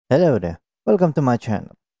Hello there, welcome to my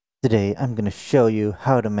channel. Today I'm gonna show you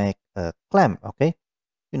how to make a clam, okay?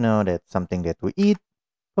 You know that's something that we eat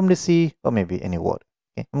from the sea or maybe any water.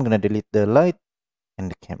 Okay, I'm gonna delete the light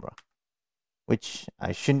and the camera, which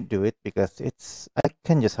I shouldn't do it because I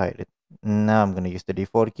can just hide it. Now I'm gonna use the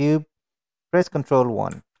default cube, press Ctrl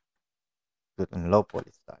 1, do it in low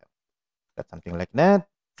poly style. Got something like that.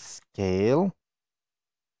 Scale,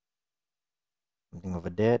 something over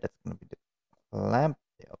there, that's gonna be the lamp.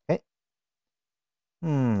 Okay.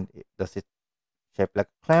 Does it shape like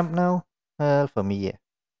a clamp now? Well, for me, yeah.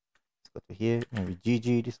 Let's go to here, maybe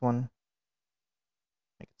GG this one.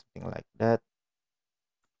 Make it something like that.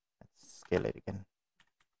 Let's scale it again.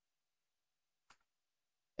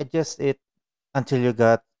 Adjust it until you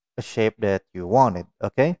got a shape that you wanted,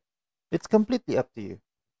 okay? It's completely up to you.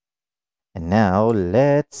 And now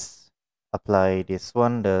let's apply this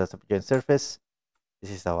one, the subject surface.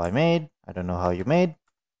 This is how I made. I don't know how you made.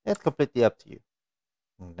 That's completely up to you.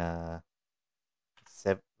 And,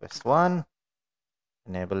 set this one.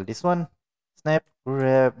 Enable this one. Snap,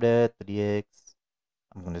 grab that to the X.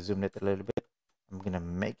 I'm gonna zoom it a little bit. I'm gonna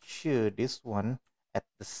make sure this one at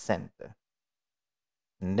the center.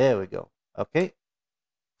 And there we go. Okay.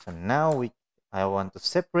 So now I want to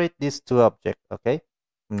separate these two objects. Okay.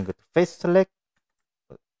 I'm gonna go to face select,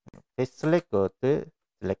 go to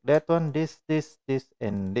select that one, this,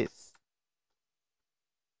 and this.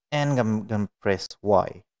 And I'm gonna press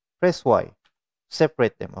Y. Press Y.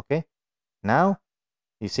 Separate them, okay? Now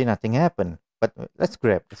you see nothing happen. But let's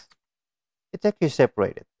grab this. It's actually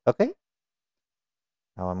separated. Okay.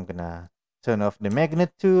 Now I'm gonna turn off the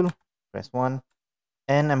magnet tool. Press 1.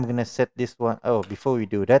 And I'm gonna set this one. Oh, before we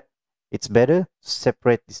do that, it's better to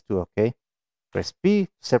separate these two, okay? Press P,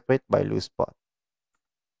 separate by loose path.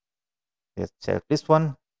 Let's select this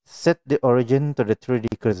one. Set the origin to the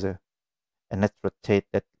 3D cursor. And let's rotate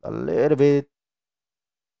that a little bit.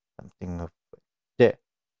 Something of there.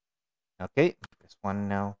 Okay, press 1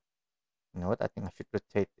 now. You know what? I think I should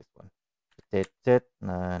rotate this one. Rotate it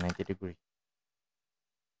 90 degree.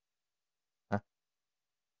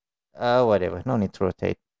 Huh? Whatever. No need to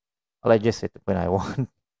rotate. I'll adjust it when I want.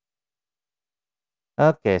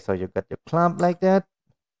 Okay, so you got your clump like that.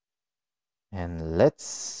 And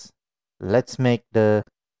let's make the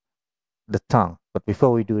tongue. But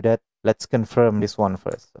before we do that, let's confirm this one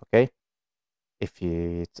first, okay? If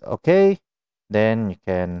it's okay, then you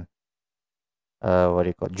can what do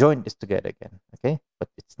you call, join this together again, okay? But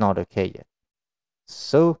it's not okay yet.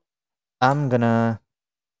 So I'm gonna,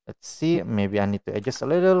 let's see, maybe I need to adjust a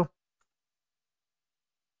little.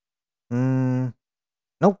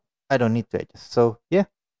 Nope, I don't need to adjust. So yeah,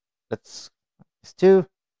 let's still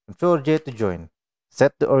Control J to join.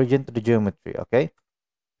 Set the origin to the geometry, okay?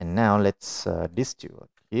 And now let's these two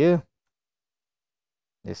here.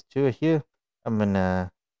 These two here. I'm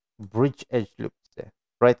gonna bridge edge loops there.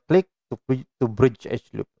 Right click to bridge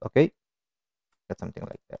edge loop, okay? Got something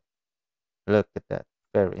like that. Look at that.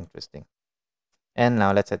 Very interesting. And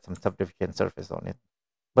now let's add some subdivision surface on it.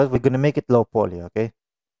 But we're gonna make it low poly, okay?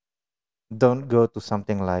 Don't go to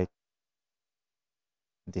something like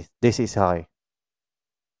this. This is high.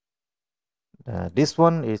 This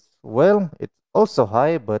one is, well, it's also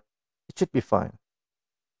high, but it should be fine.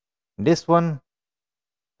 This one,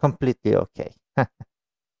 completely okay.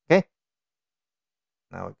 Okay.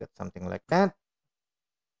 Now we got something like that.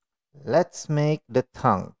 Let's make the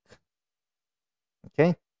tongue.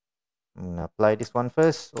 Okay. I'm gonna apply this one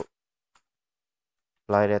first. So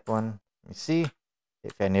apply that one. Let me see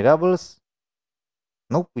if any doubles.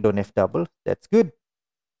 Nope, we don't have double. That's good.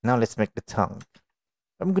 Now let's make the tongue.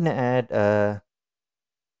 I'm gonna add a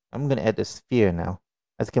sphere now.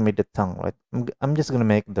 That's gonna be the tongue, right? I'm just gonna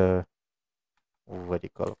make the, what do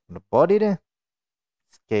you call it, the body there.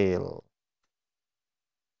 Scale.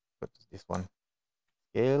 What's this one?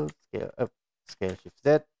 Scale up, scale shift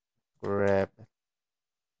Z. Grab.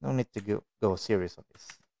 No need to go serious on this.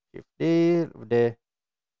 Shift there.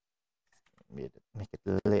 Make it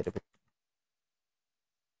a little bit.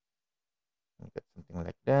 Get something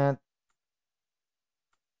like that.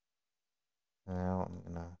 Now I'm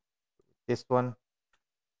gonna put this one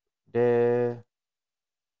there.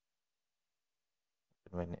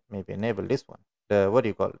 Maybe enable this one. The, what do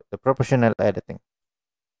you call it? The proportional editing.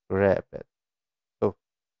 Grab that. Oh,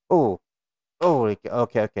 oh, oh.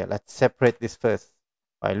 Okay. Let's separate this first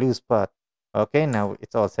by loose path. Okay, now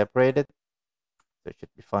it's all separated, so it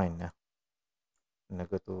should be fine now. I'm gonna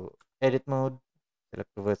go to edit mode. Select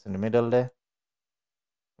the verse in the middle there.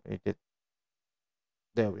 Edit.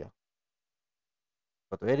 There we are.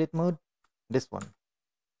 Go to edit mode. This one.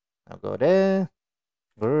 Now go there.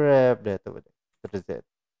 Grab that over there. To the Z.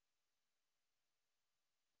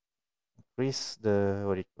 decrease the,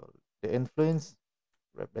 what do you call it, the influence.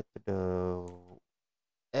 Grab that to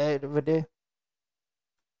the edge over there.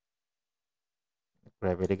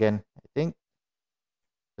 Grab it again. I think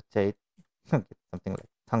rotate. Get something like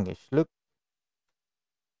tonguish look.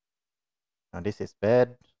 Now this is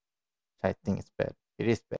bad. I think it's bad. It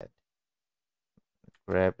is bad.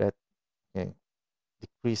 Grab that. Okay.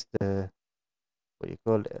 Decrease the, what do you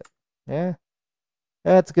call it? Yeah.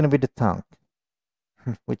 That's gonna be the tongue,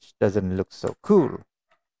 which doesn't look so cool.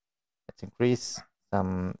 Let's increase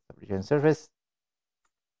some subdivision surface.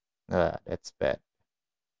 That's bad.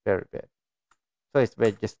 Very bad. So it's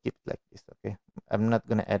bad, just keep it like this, okay? I'm not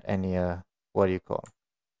gonna add any what do you call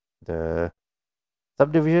the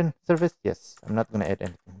subdivision surface. Yes, I'm not gonna add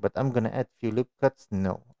anything, but I'm gonna add few loop cuts.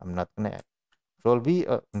 No, I'm not gonna add. Control B,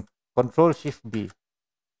 Control Shift B.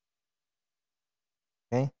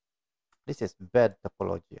 Okay, this is bad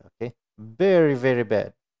topology. Okay, very very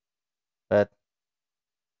bad. But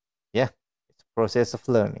yeah, it's a process of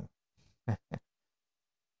learning.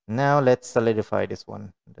 Now let's solidify this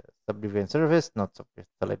one. The subdivision surface, not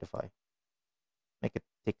solidify. Make it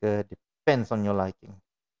thicker. Depends on your liking.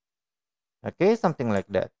 Okay, something like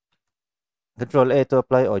that. Control A to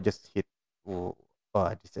apply, or just hit. Oh,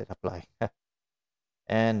 I just said apply.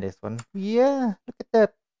 And this one, yeah, look at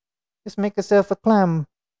that. Just make yourself a clam.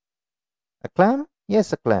 A clam?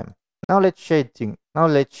 Yes, a clam. Now let's shading. Now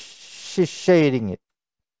let's shading it.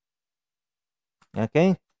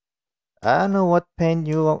 Okay. I don't know what paint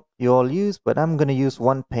you all use, but I'm gonna use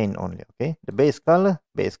one paint only. Okay, the base color,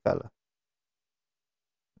 base color.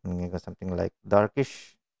 I'm gonna go something like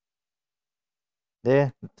darkish.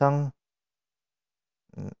 There, the tongue.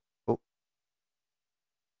 Oh,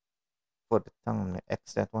 for the tongue, I'm gonna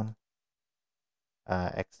X that one.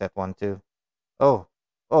 X that one too. Oh,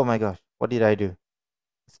 oh my gosh, what did I do?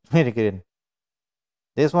 It's really good.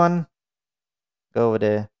 This one, go over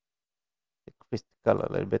there. Decrease the color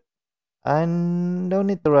a little bit. I don't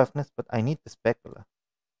need the roughness, but I need the specular.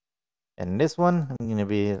 And this one, I'm gonna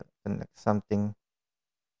be something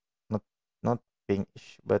not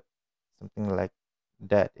pinkish, but something like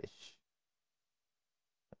that-ish.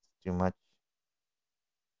 That's too much.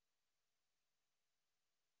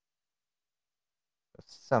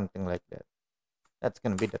 Something like that. That's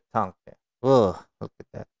gonna be the tongue there. Oh, look at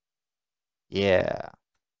that. Yeah.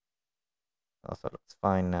 Also looks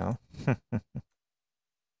fine now.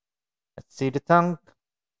 Let's see the tongue.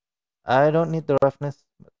 I don't need the roughness,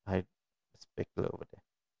 but I specular over there.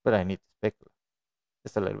 But I need specular.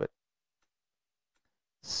 Just a little bit.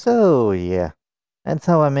 So yeah. That's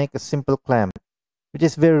how I make a simple clam, which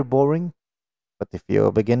is very boring. But if you're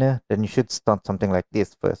a beginner, then you should start something like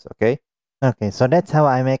this first, okay? Okay, so that's how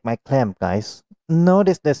I make my clam, guys.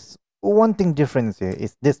 Notice there's one thing difference here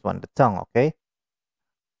is this one, the tongue, okay?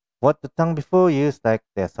 What the tongue before used, like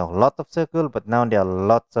there's a lot of circle, but now there are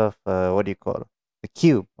lots of, what do you call, the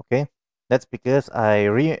cube, okay? That's because I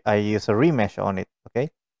use a remesh on it,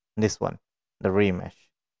 okay? This one, the remesh.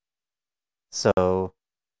 So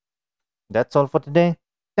that's all for today.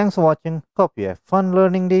 Thanks for watching. Hope you have fun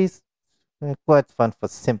learning these. Quite fun for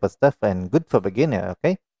simple stuff and good for beginner,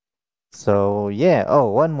 okay? So yeah,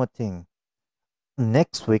 oh, one more thing.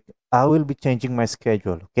 Next week, I will be changing my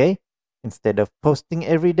schedule, okay? Instead of posting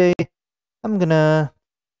every day, I'm gonna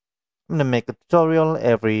make a tutorial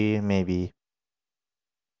every maybe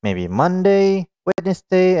Monday,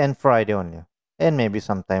 Wednesday, and Friday only, and maybe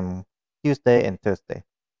sometime Tuesday and Thursday.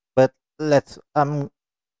 But I'm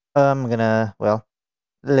gonna, well,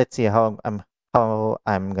 let's see how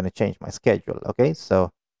I'm gonna change my schedule. Okay,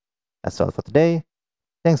 so that's all for today.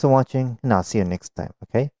 Thanks for watching, and I'll see you next time.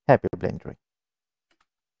 Okay, happy blending.